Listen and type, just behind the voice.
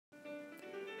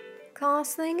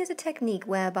Castling is a technique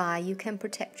whereby you can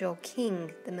protect your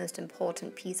king, the most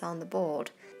important piece on the board.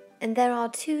 And there are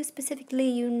two specifically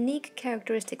unique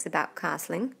characteristics about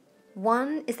castling.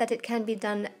 One is that it can be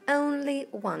done only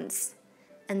once,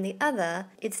 and the other,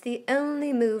 it's the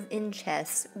only move in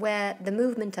chess where the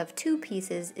movement of two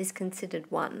pieces is considered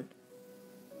one.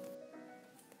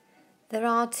 There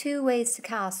are two ways to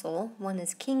castle, one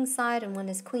is kingside and one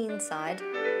is queenside.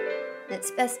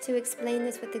 It's best to explain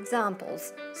this with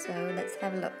examples, so let's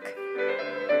have a look.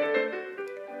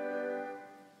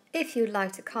 If you'd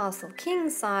like to castle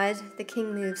kingside, the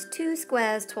king moves 2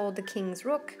 squares toward the king's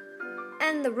rook,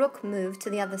 and the rook moves to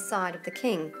the other side of the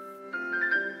king.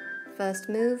 First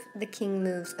move, the king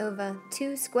moves over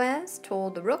 2 squares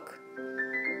toward the rook,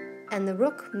 and the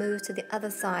rook moves to the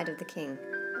other side of the king.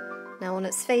 Now on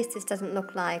its face this doesn't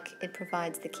look like it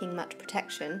provides the king much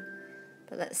protection,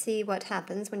 but let's see what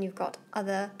happens when you've got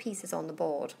other pieces on the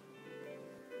board.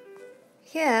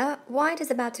 Here, white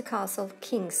is about to castle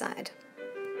kingside.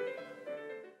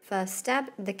 First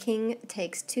step, the king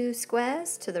takes 2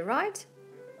 squares to the right,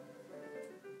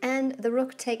 and the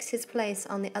rook takes his place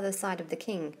on the other side of the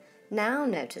king. Now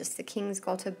notice the king's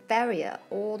got a barrier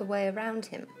all the way around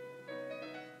him.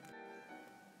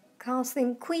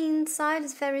 Castling queenside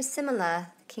is very similar.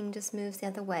 The king just moves the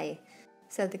other way.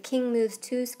 So the king moves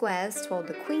 2 squares toward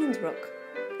the queen's rook,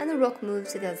 and the rook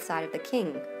moves to the other side of the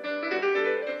king.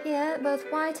 Here, both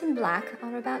white and black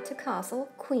are about to castle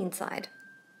queenside.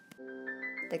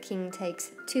 The king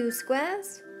takes 2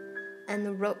 squares, and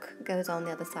the rook goes on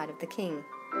the other side of the king.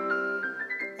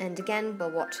 And again,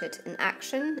 we'll watch it in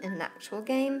action, in an actual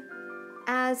game,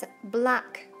 as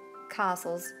black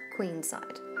castles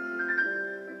queenside.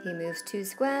 He moves 2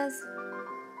 squares,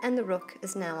 and the rook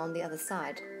is now on the other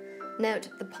side. Note,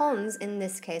 the pawns in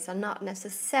this case are not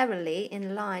necessarily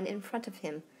in line in front of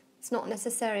him. It's not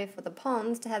necessary for the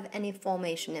pawns to have any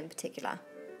formation in particular.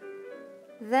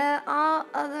 There are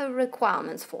other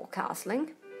requirements for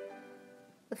castling.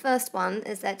 The first one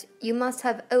is that you must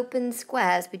have open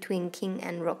squares between king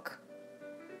and rook.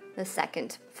 The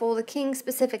second, for the king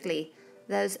specifically,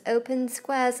 those open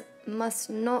squares must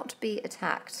not be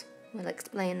attacked. We'll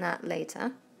explain that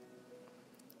later.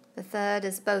 The third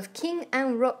is both king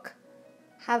and rook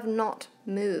have not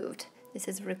moved. This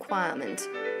is a requirement.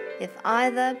 If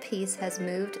either piece has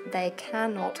moved, they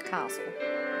cannot castle.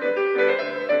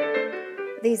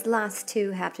 These last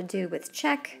two have to do with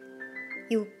check.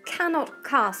 You cannot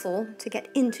castle to get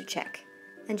into check,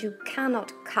 and you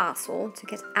cannot castle to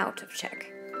get out of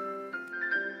check.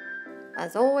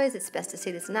 As always, it's best to see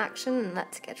this in action, and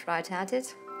let's get right at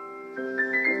it.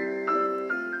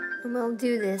 And we'll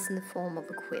do this in the form of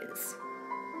a quiz.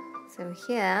 So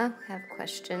here we have a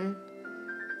question.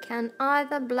 Can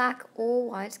either black or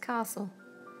white castle?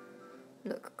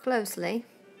 Look closely.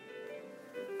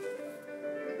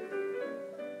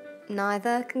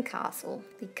 Neither can castle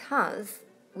because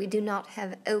we do not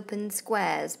have open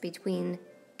squares between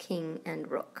king and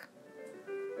rook.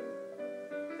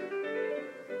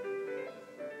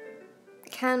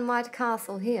 Can white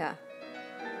castle here?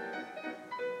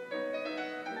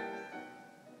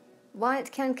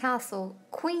 White can castle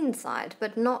queenside,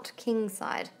 but not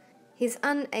kingside. He's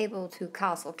unable to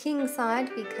castle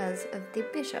kingside because of the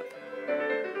bishop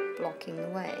blocking the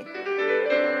way.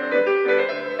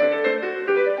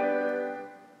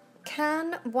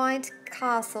 Can white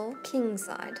castle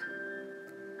kingside?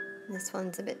 This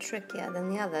one's a bit trickier than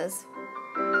the others.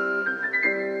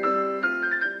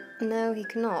 No, he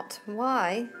cannot.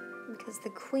 Why? Because the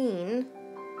queen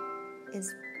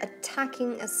is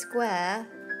attacking a square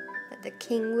that the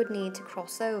king would need to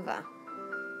cross over,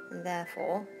 and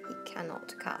therefore he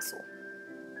cannot castle.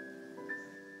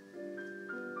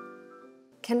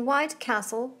 Can white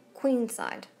castle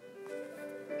queenside?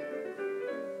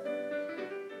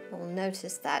 We'll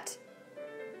notice that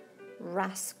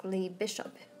rascally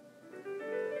bishop.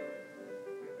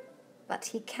 But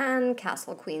he can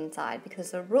castle queenside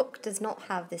because the rook does not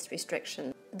have this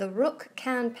restriction. The rook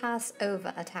can pass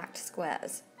over attacked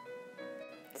squares.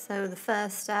 So the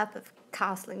first step of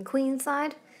castling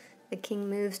queenside, the king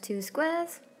moves 2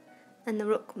 squares, and the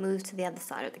rook moves to the other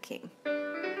side of the king.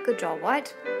 Good job,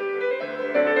 white.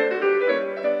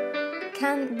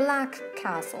 Can black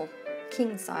castle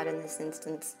kingside in this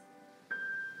instance?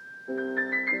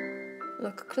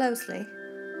 Look closely,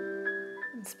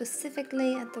 and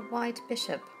specifically at the white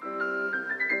bishop.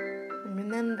 And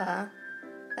remember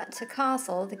that to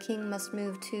castle, the king must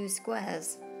move 2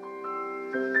 squares.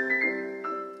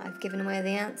 I've given away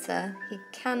the answer. He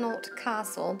cannot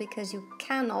castle because you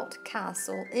cannot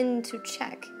castle into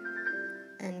check.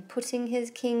 And putting his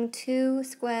king 2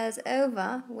 squares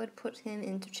over would put him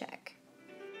into check.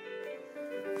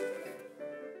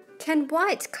 Can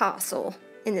white castle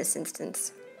in this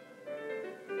instance?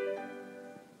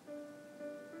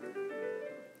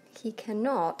 He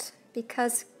cannot,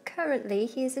 because currently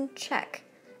he is in check,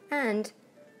 and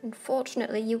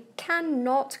unfortunately you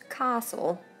cannot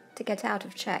castle to get out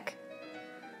of check.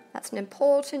 That's an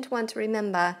important one to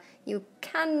remember. You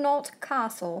cannot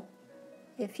castle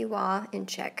if you are in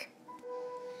check.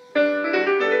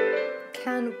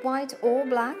 Can white or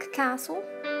black castle?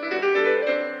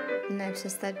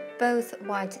 Notice that both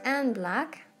white and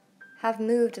black have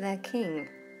moved their king.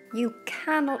 You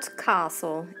cannot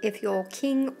castle if your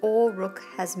king or rook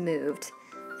has moved,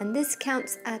 and this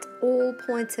counts at all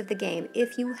points of the game.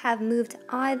 If you have moved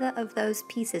either of those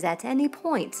pieces at any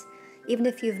point, even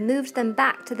if you've moved them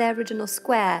back to their original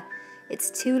square, it's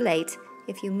too late.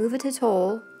 If you move it at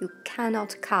all, you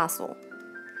cannot castle.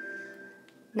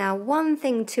 Now, one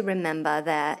thing to remember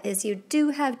there is you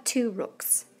do have 2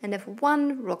 rooks, and if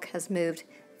one rook has moved,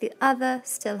 the other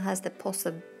still has the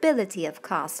possibility of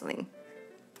castling.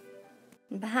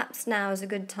 And perhaps now is a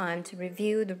good time to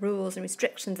review the rules and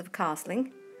restrictions of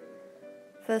castling.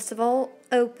 First of all,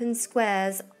 open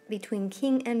squares between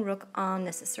king and rook are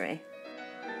necessary.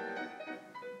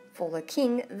 For the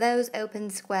king, those open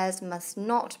squares must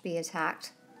not be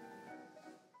attacked.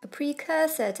 A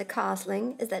precursor to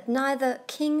castling is that neither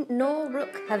king nor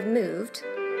rook have moved.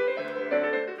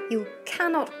 You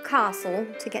cannot castle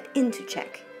to get into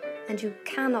check, and you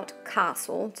cannot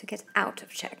castle to get out of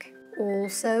check.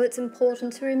 Also, it's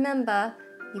important to remember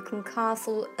you can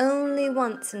castle only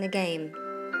once in a game.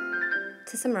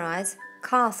 To summarize,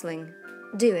 castling,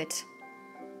 do it.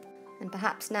 And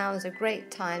perhaps now is a great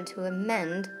time to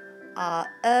amend our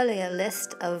earlier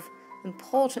list of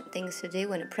important things to do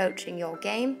when approaching your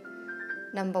game.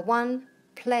 Number 1,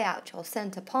 play out your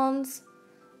center pawns.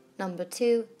 Number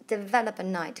 2, develop a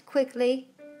knight quickly.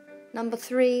 Number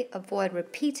 3, avoid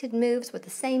repeated moves with the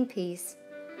same piece.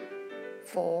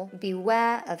 4,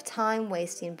 beware of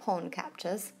time-wasting pawn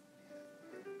captures.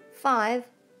 5,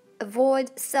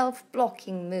 avoid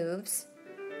self-blocking moves.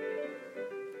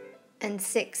 And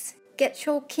 6, get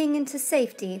your king into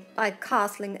safety by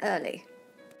castling early.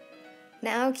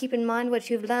 Now keep in mind what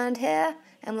you've learned here,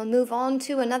 and we'll move on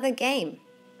to another game.